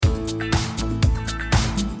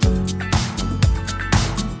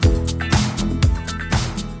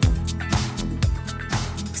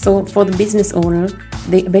So for the business owner,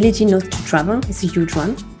 the ability not to travel is a huge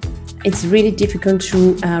one. It's really difficult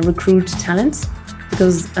to recruit talents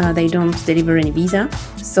because they don't deliver any visa.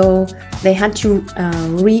 So they had to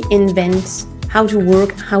reinvent how to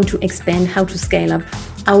work, how to expand, how to scale up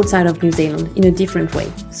outside of New Zealand in a different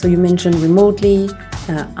way. So you mentioned remotely,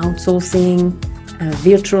 outsourcing,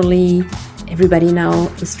 virtually. Everybody now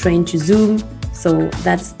is trained to Zoom. So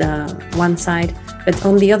that's the one side. But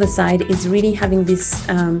on the other side is really having this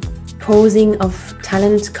posing of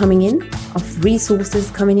talent coming in, of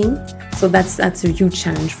resources coming in. So that's a huge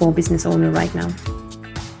challenge for a business owner right now.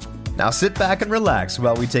 Now sit back and relax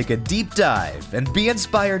while we take a deep dive and be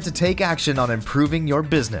inspired to take action on improving your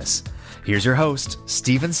business. Here's your host,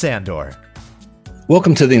 Stephen Sandor.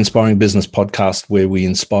 Welcome to the Inspiring Business Podcast, where we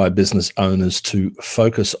inspire business owners to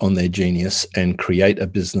focus on their genius and create a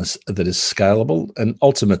business that is scalable and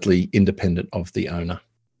ultimately independent of the owner.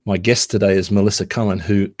 My guest today is Melissa Cohen,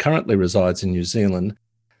 who currently resides in New Zealand,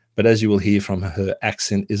 but as you will hear from her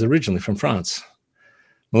accent, is originally from France.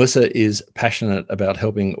 Melissa is passionate about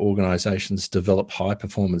helping organizations develop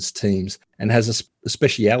high-performance teams and has a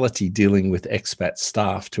speciality dealing with expat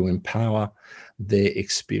staff to empower their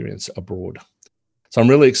experience abroad. So I'm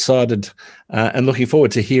really excited and looking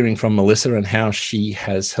forward to hearing from Melissa and how she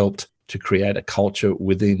has helped to create a culture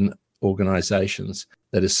within organizations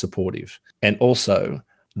that is supportive, and also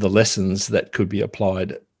the lessons that could be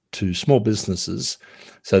applied to small businesses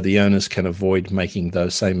so the owners can avoid making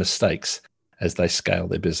those same mistakes as they scale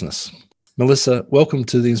their business. Melissa, welcome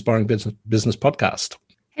to the Inspiring Business Podcast.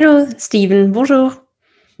 Hello, Stephen. Bonjour.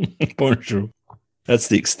 Bonjour. That's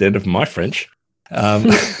the extent of my French.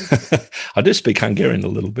 I do speak Hungarian a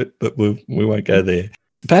little bit, but we won't go there.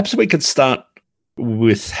 Perhaps we could start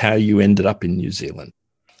with how you ended up in New Zealand.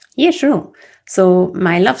 Yeah, sure. So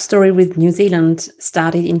my love story with New Zealand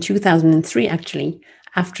started in 2003, actually.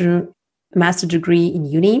 After a master's degree in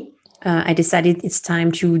uni, I decided it's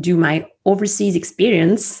time to do my overseas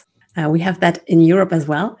experience. We have that in Europe as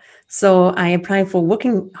well. So I applied for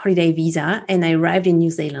working holiday visa and I arrived in New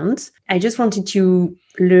Zealand. I just wanted to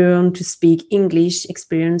learn to speak English,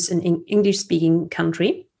 experience an English-speaking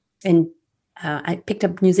country. And I picked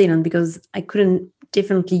up New Zealand because I couldn't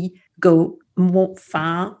definitely go more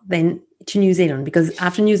far than to New Zealand, because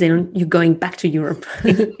after New Zealand, you're going back to Europe.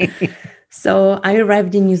 So I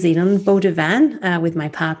arrived in New Zealand, bought a van with my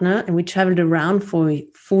partner, and we traveled around for a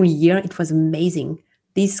full year. It was amazing.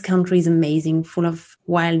 This country is amazing, full of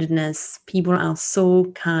wildness. People are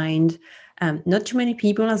so kind. Not too many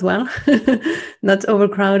people as well, not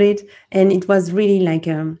overcrowded. And it was really like,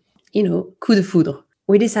 coup de foudre.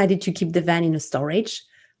 We decided to keep the van in a storage.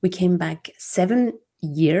 We came back 7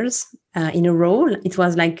 years in a row. It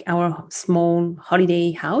was like our small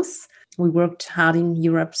holiday house. We worked hard in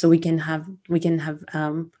Europe so we can have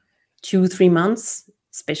 2-3 months,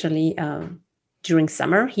 especially during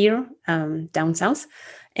summer here down south.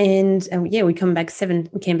 And we came back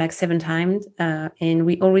 7 times, and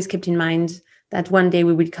we always kept in mind that one day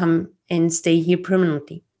we would come and stay here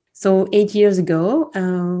permanently. So 8 years ago,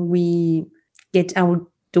 we get our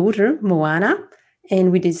daughter Moana,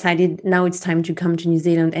 and we decided now it's time to come to New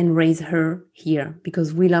Zealand and raise her here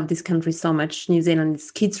because we love this country so much. New Zealand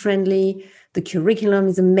is kids friendly. The curriculum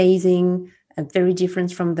is amazing, very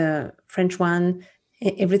different from the French one.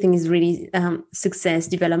 Everything is really success,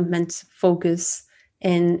 development, focus,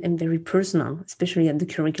 and very personal, especially at the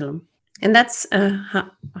curriculum. And that's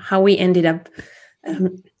how we ended up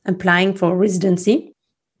applying for residency,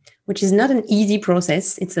 which is not an easy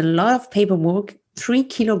process. It's a lot of paperwork. 3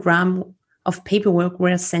 kilograms of paperwork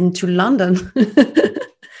were sent to London.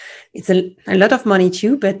 It's a lot of money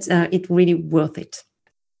too, but it's really worth it.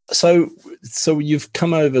 So you've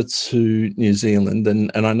come over to New Zealand,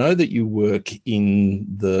 and I know that you work in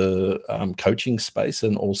the coaching space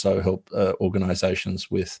and also help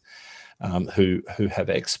organizations with who have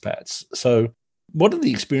expats. So what are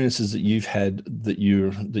the experiences that you've had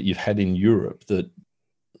in Europe that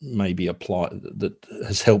maybe that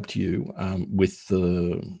has helped you with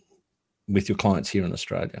your clients here in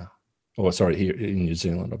Australia? Here in New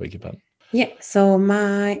Zealand, I beg your pardon. Yeah, so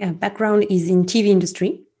my background is in TV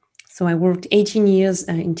industry. So I worked 18 years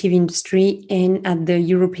in TV industry and at the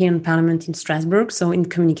European Parliament in Strasbourg, so in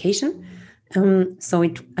communication.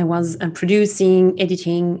 I was producing,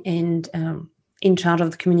 editing, and in charge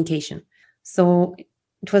of the communication. So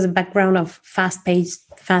it was a background of fast pace,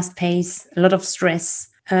 a lot of stress,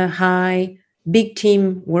 high, big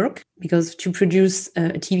team work, because to produce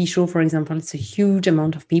a TV show, for example, it's a huge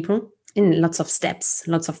amount of people and lots of steps,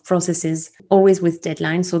 lots of processes, always with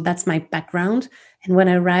deadlines. So that's my background. And when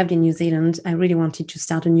I arrived in New Zealand, I really wanted to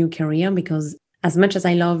start a new career because as much as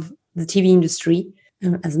I love the TV industry,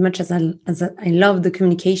 as much as I love the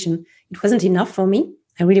communication, it wasn't enough for me.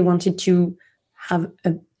 I really wanted to have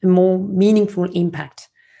a more meaningful impact.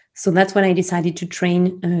 So that's when I decided to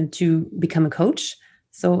train to become a coach.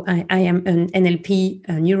 So I am an NLP,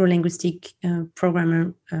 a neuro-linguistic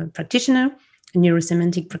programmer practitioner, a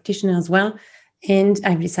neurosemantic practitioner as well. And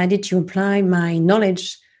I've decided to apply my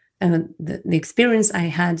knowledge, the experience I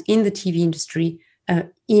had in the TV industry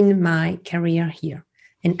in my career here.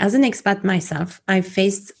 And as an expat myself, I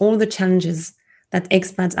faced all the challenges that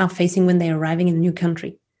expats are facing when they're arriving in a new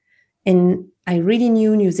country. And I really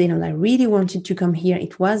knew New Zealand. I really wanted to come here.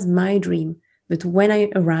 It was my dream. But when I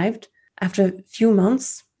arrived, after a few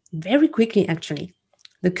months, very quickly actually,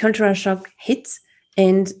 the cultural shock hit,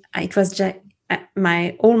 and it was just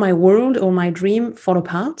my world, all my dream fall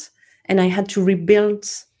apart, and I had to rebuild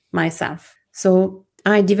myself. So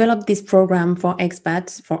I developed this program for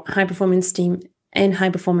expats, for high performance team and high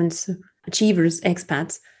performance achievers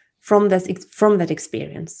expats from that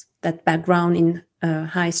experience, that background in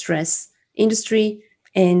high stress industry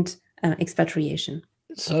and expatriation.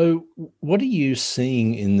 So what are you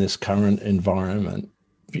seeing in this current environment?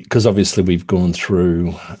 Because obviously we've gone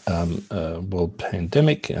through a world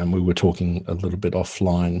pandemic, and we were talking a little bit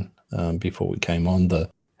offline before we came on,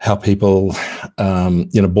 how people,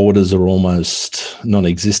 borders are almost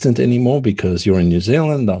non-existent anymore because you're in New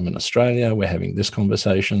Zealand, I'm in Australia, we're having this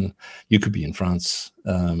conversation. You could be in France,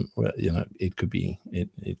 it could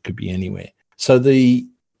be anywhere. So the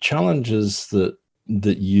challenges that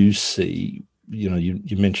you see,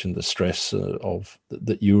 you mentioned the stress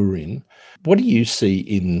that you were in. What do you see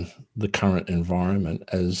in the current environment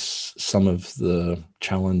as some of the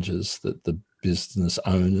challenges that the business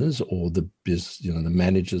owners or the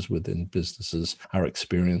managers within businesses are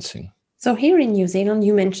experiencing? So here in New Zealand,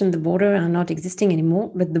 you mentioned the border are not existing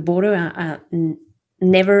anymore, but the border are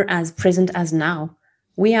never as present as now.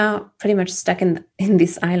 We are pretty much stuck on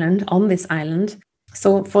this island.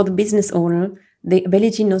 So for the business owner, the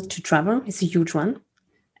ability not to travel is a huge one.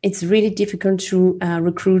 It's really difficult to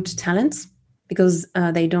recruit talents because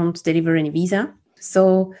they don't deliver any visa.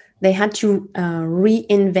 So they had to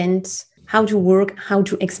reinvent how to work, how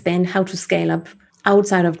to expand, how to scale up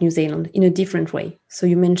outside of New Zealand in a different way. So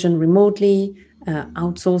you mentioned remotely,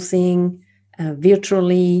 outsourcing,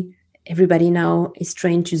 virtually. Everybody now is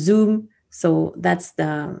trained to Zoom. So that's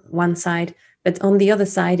the one side. But on the other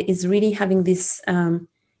side is really having this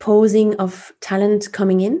pausing of talent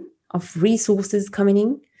coming in, of resources coming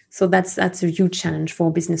in. So that's a huge challenge for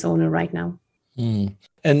a business owner right now. Mm.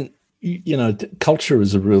 And, culture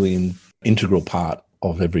is a really integral part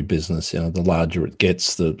of every business. The larger it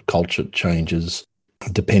gets, the culture changes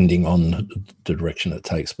depending on the direction it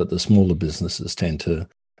takes. But the smaller businesses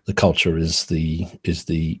the culture is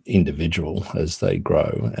the individual as they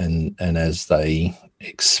grow and as they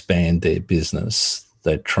expand their business,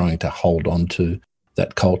 they're trying to hold on to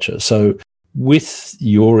that culture. So with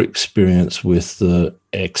your experience with the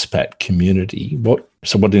expat community, what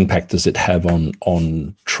impact does it have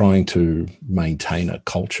on trying to maintain a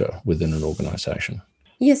culture within an organization?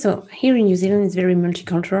 Yeah, so here in New Zealand, it's very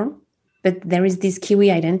multicultural, but there is this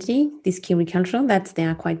Kiwi identity, this Kiwi culture that they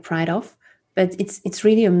are quite proud of. But it's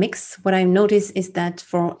really a mix. What I've noticed is that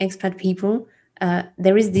for expat people,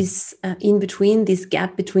 there is this in between, this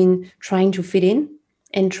gap between trying to fit in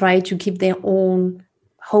and try to keep their own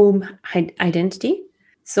home identity.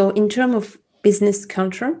 So in terms of business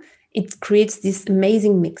culture, it creates this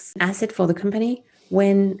amazing mix asset for the company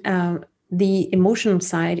when the emotional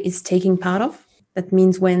side is taking part of. That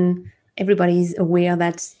means when everybody is aware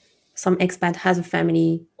that some expat has a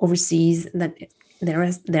family overseas, that there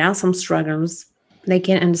are some struggles, they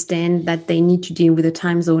can understand that they need to deal with the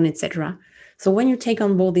time zone, etc. So when you take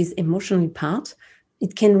on board this emotional part,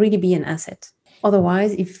 it can really be an asset.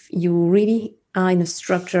 Otherwise, if you really are in a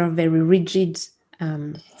structure, very rigid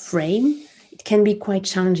frame, it can be quite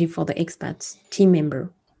challenging for the expat team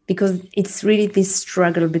member because it's really this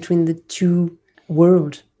struggle between the two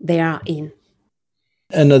worlds they are in.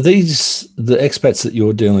 And are these the expats that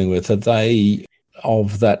you're dealing with? Are they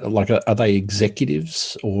of that? Are they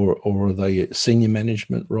executives or are they senior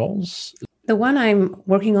management roles? The one I'm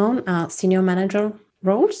working on are senior manager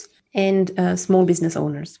roles and small business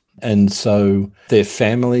owners. And so their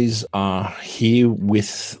families are here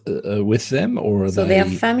with them, or are so they? So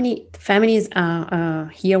their families are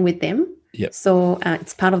here with them. Yep. So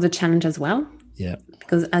it's part of the challenge as well. Yeah.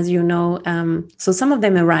 Because as you know, so some of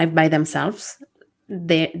them arrive by themselves.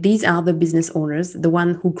 These are the business owners, the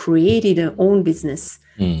one who created their own business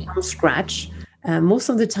from scratch, most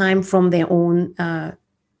of the time from their own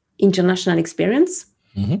international experience.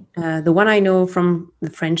 The one I know from the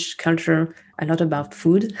French culture, a lot about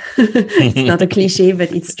food. It's not a cliche,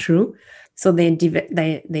 but it's true. So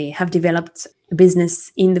they have developed a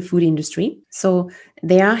business in the food industry. So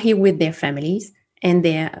they are here with their families, and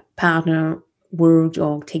their partner work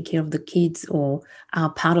or take care of the kids or are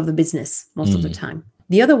part of the business most of the time.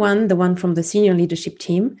 The other one, the one from the senior leadership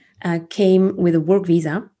team, came with a work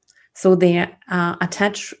visa. So they are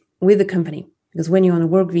attached with the company, because when you're on a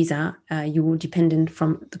work visa, you are dependent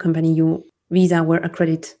from the company your visa were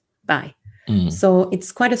accredited by. So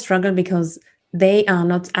it's quite a struggle because they are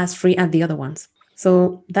not as free as the other ones.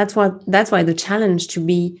 So that's why the challenge to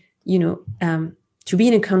be, to be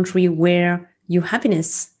in a country where your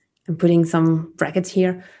happiness, I'm putting some brackets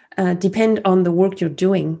here, depend on the work you're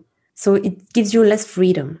doing. So it gives you less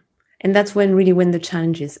freedom. And that's when the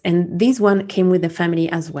challenge is. And this one came with the family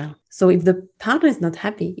as well. So if the partner is not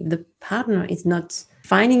happy, if the partner is not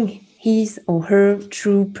finding his or her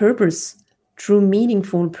true purpose, true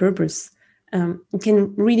meaningful purpose, it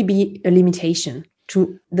can really be a limitation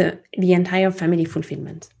to the entire family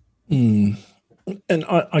fulfillment. And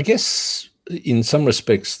I guess in some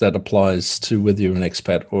respects that applies to whether you're an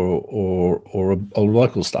expat or a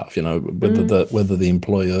local staff, whether the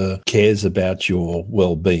employer cares about your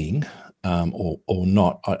well-being or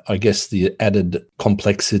not. I guess the added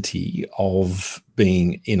complexity of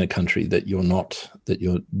being in a country that you're not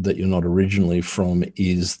originally from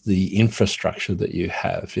is the infrastructure that you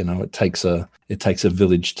have. It takes a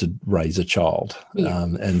village to raise a child,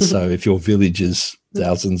 and so if your village is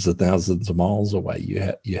thousands of miles away,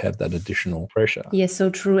 you have that additional pressure. Yes, so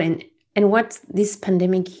true. And what this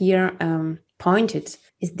pandemic here pointed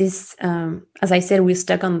is this. As I said, we're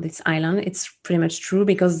stuck on this island. It's pretty much true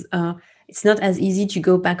because it's not as easy to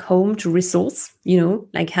go back home to resource.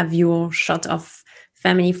 Like have your shot of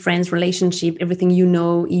family, friends, relationship, everything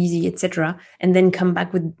easy, etc., and then come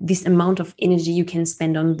back with this amount of energy you can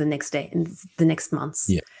spend on the next day and the next months.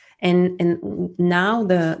 Yeah. And now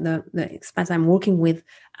the expats I'm working with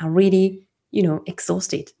are really,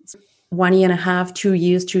 exhausted. It's 1 year and a half, 2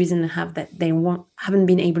 years, 2 years and a half that they haven't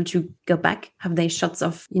been able to go back, have their shots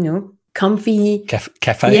of, comfy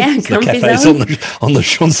cafe. Yeah, comfy cafes zone. on the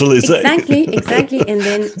Champs-Élysées. Exactly. And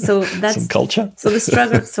then so that's some culture. So the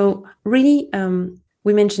struggle. So really,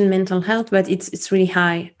 we mentioned mental health, but it's really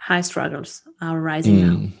high struggles are rising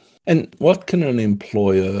now. And what can an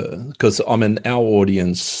employer, because our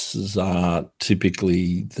audiences are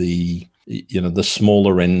typically the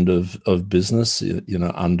smaller end of business,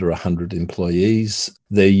 under 100 employees.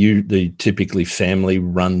 They're typically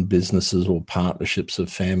family-run businesses or partnerships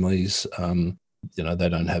of families. They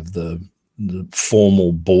don't have the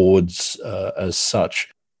formal boards as such.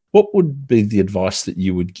 What would be the advice that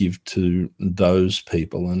you would give to those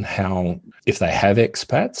people, and how, if they have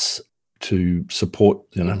expats, to support,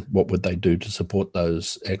 what would they do to support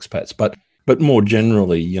those expats? But more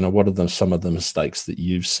generally, what are some of the mistakes that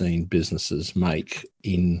you've seen businesses make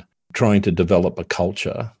in trying to develop a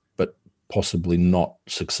culture, but possibly not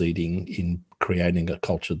succeeding in creating a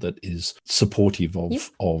culture that is supportive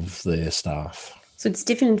of their staff? So it's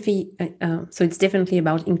definitely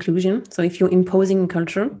about inclusion. So if you're imposing a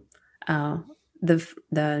culture,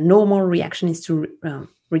 the normal reaction is to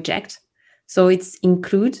reject. So it's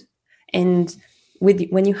include. And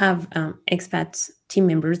when you have expat team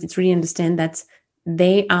members, it's really understand that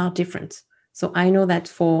they are different. So I know that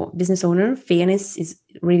for business owner, fairness is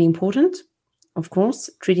really important. Of course,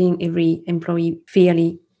 treating every employee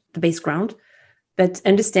fairly, the base ground, but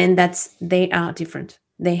understand that they are different.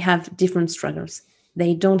 They have different struggles.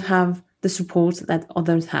 They don't have the support that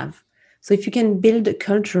others have. So if you can build a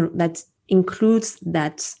culture that includes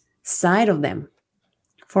that side of them,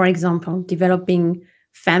 for example, developing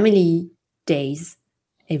family days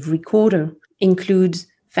every quarter, include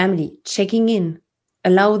family checking in,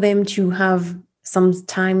 allow them to have some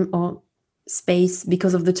time or space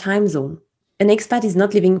because of the time zone. An expat is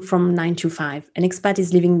not living from 9 to 5. An expat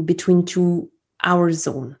is living between 2 hours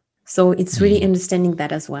zone. So it's really understanding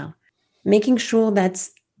that as well. Making sure that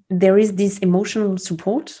there is this emotional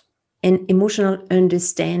support and emotional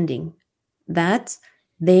understanding that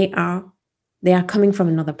they are coming from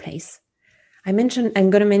another place. I'm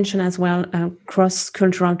going to mention as well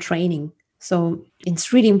cross-cultural training. So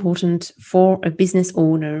it's really important for a business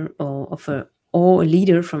owner or a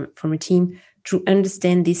leader from a team to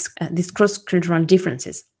understand these cross-cultural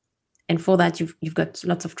differences. And for that, you've got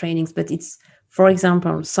lots of trainings. But it's, for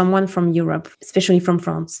example, someone from Europe, especially from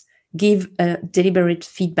France, give a deliberate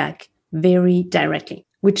feedback very directly,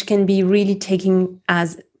 which can be really taken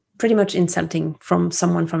as pretty much insulting from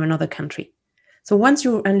someone from another country. So once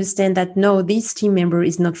you understand that, no, this team member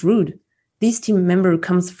is not rude, this team member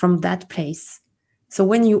comes from that place. So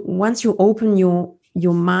once you open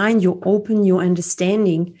your mind, you open your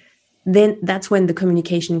understanding, then that's when the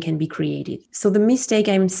communication can be created. So the mistake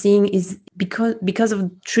I'm seeing is because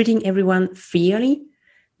of treating everyone fairly,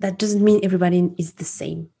 that doesn't mean everybody is the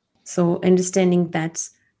same. So understanding that,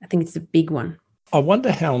 I think it's a big one. I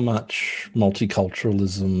wonder how much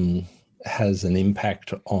multiculturalism has an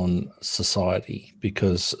impact on society,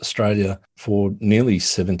 because Australia, for nearly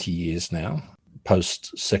 70 years now,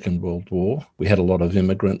 post Second World War, we had a lot of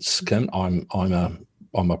immigrants come. I'm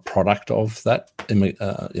a product of that.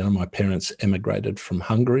 My parents emigrated from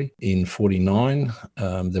Hungary in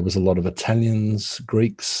 1949. There was a lot of Italians,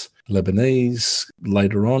 Greeks, Lebanese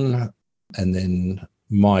later on. And then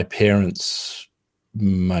my parents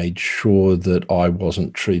made sure that I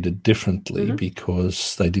wasn't treated differently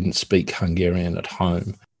because they didn't speak Hungarian at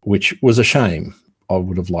home, which was a shame. I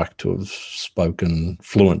would have liked to have spoken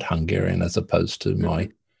fluent Hungarian as opposed to my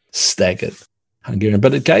staggered Hungarian.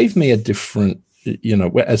 But it gave me a different,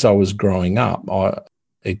 as I was growing up,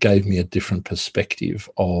 it gave me a different perspective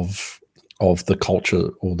of the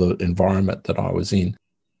culture or the environment that I was in.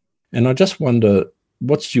 And I just wonder,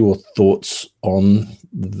 what's your thoughts on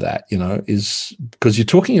that, is because you're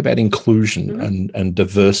talking about inclusion and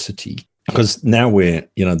diversity, because now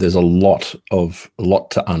there's a lot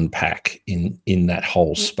to unpack in that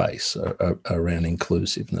whole space around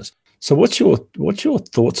inclusiveness. So what's your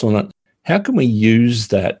thoughts on it? How can we use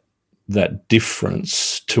that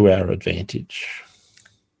difference to our advantage?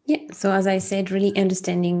 Yeah. So as I said, really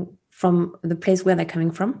understanding from the place where they're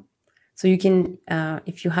coming from. So you can,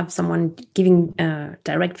 if you have someone giving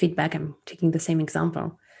direct feedback, I'm taking the same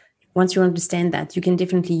example. Once you understand that, you can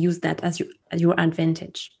definitely use that as your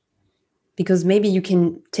advantage, because maybe you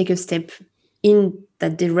can take a step in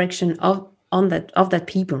that direction of that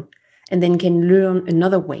people, and then can learn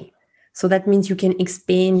another way. So that means you can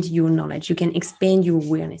expand your knowledge, you can expand your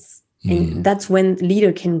awareness, and that's when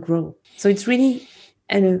leader can grow. So it's really,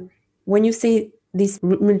 and when you say this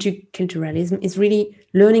multiculturalism is really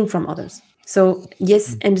learning from others. So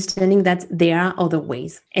yes, understanding that there are other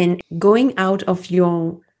ways, and going out of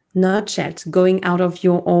your nutshell, going out of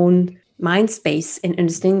your own mind space, and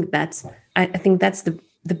understanding that, I think that's the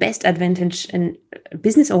best advantage a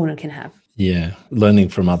business owner can have. Yeah, learning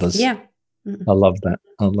from others. Yeah. I love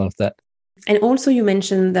that. And also you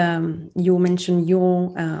mentioned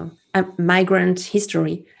your migrant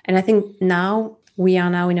history. And I think we are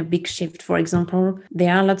now in a big shift. For example,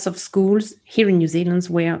 there are lots of schools here in New Zealand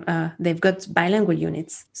where they've got bilingual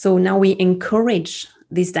units. So now we encourage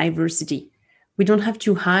this diversity. We don't have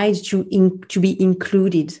to hide to be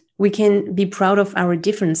included. We can be proud of our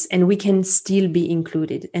difference, and we can still be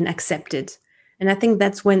included and accepted. And I think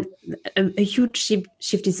that's when a huge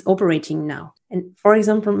shift is operating now. And for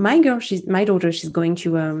example, my daughter, she's going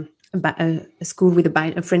to a school with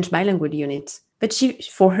a French bilingual unit. But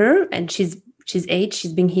for her, and she's 8,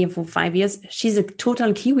 she's been here for 5 years. She's a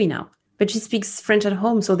total Kiwi now, but she speaks French at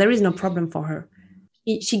home. So there is no problem for her.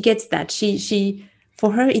 She gets that.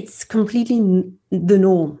 For her, it's completely the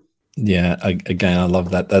norm. Yeah. Again, I love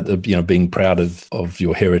that being proud of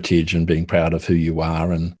your heritage and being proud of who you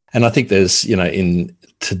are. And I think there's, in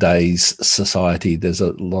today's society, there's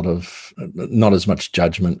a lot of, not as much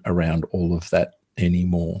judgment around all of that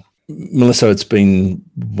anymore. Melissa, it's been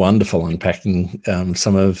wonderful unpacking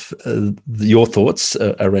some of your thoughts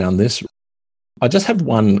around this. I just have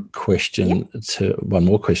one more question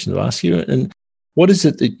to ask you. And what is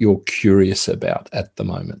it that you're curious about at the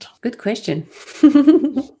moment? Good question.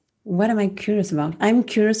 What am I curious about? I'm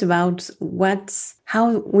curious about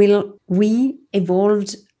how will we evolve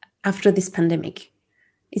after this pandemic?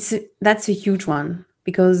 That's a huge one,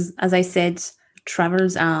 because as I said,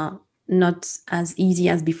 travels are not as easy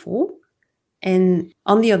as before. And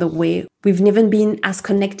on the other way, we've never been as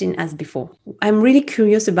connected as before. I'm really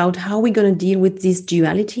curious about how we're going to deal with this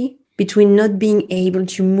duality between not being able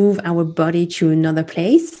to move our body to another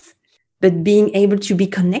place, but being able to be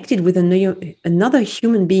connected with another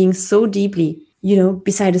human being so deeply,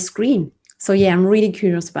 beside a screen. So yeah, I'm really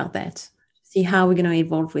curious about that. See how we're going to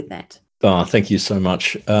evolve with that. Oh, thank you so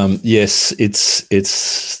much. Yes, it's.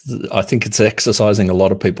 I think it's exercising a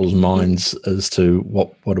lot of people's minds as to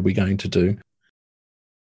what are we going to do.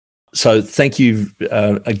 So thank you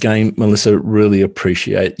again, Melissa. Really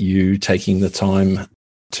appreciate you taking the time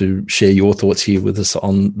to share your thoughts here with us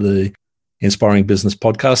on the Inspiring Business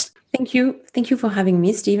podcast. Thank you. Thank you for having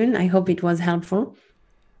me, Stephen. I hope it was helpful.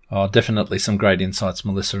 Oh, definitely some great insights,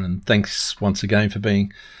 Melissa. And thanks once again for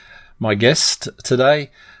being my guest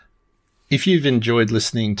today. If you've enjoyed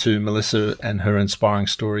listening to Melissa and her inspiring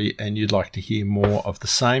story and you'd like to hear more of the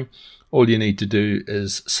same, all you need to do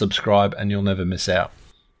is subscribe and you'll never miss out.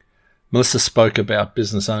 Melissa spoke about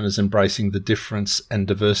business owners embracing the difference and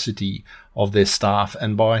diversity of their staff,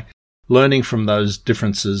 and by learning from those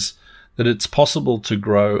differences that it's possible to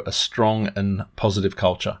grow a strong and positive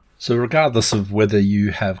culture. So regardless of whether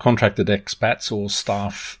you have contracted expats or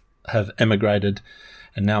staff have emigrated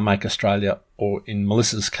and now make Australia, or in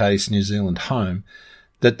Melissa's case, New Zealand home,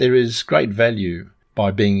 that there is great value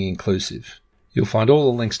by being inclusive. You'll find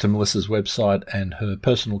all the links to Melissa's website and her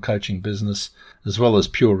personal coaching business, as well as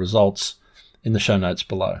Pure Results, in the show notes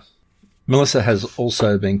below. Melissa has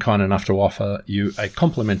also been kind enough to offer you a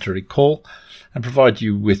complimentary call and provide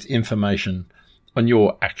you with information on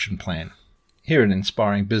your action plan. Here at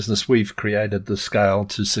Inspiring Business, we've created the Scale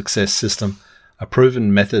to Success system, a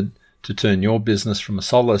proven method to turn your business from a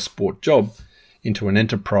solo sport job into an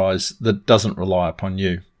enterprise that doesn't rely upon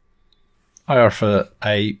you. I offer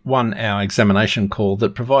a 1-hour examination call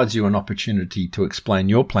that provides you an opportunity to explain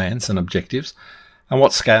your plans and objectives and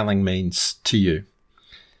what scaling means to you.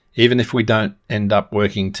 Even if we don't end up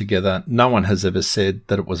working together, no one has ever said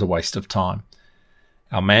that it was a waste of time.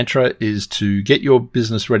 Our mantra is to get your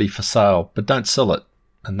business ready for sale, but don't sell it,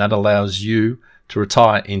 and that allows you to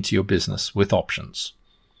retire into your business with options.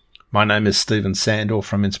 My name is Stephen Sandor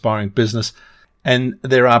from Inspiring Business, and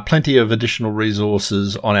there are plenty of additional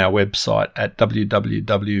resources on our website at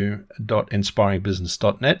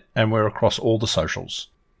www.inspiringbusiness.net, and we're across all the socials.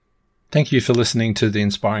 Thank you for listening to the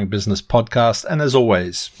Inspiring Business podcast, and as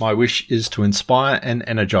always, my wish is to inspire and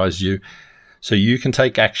energize you so you can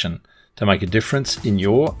take action to make a difference in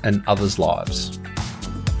your and others' lives.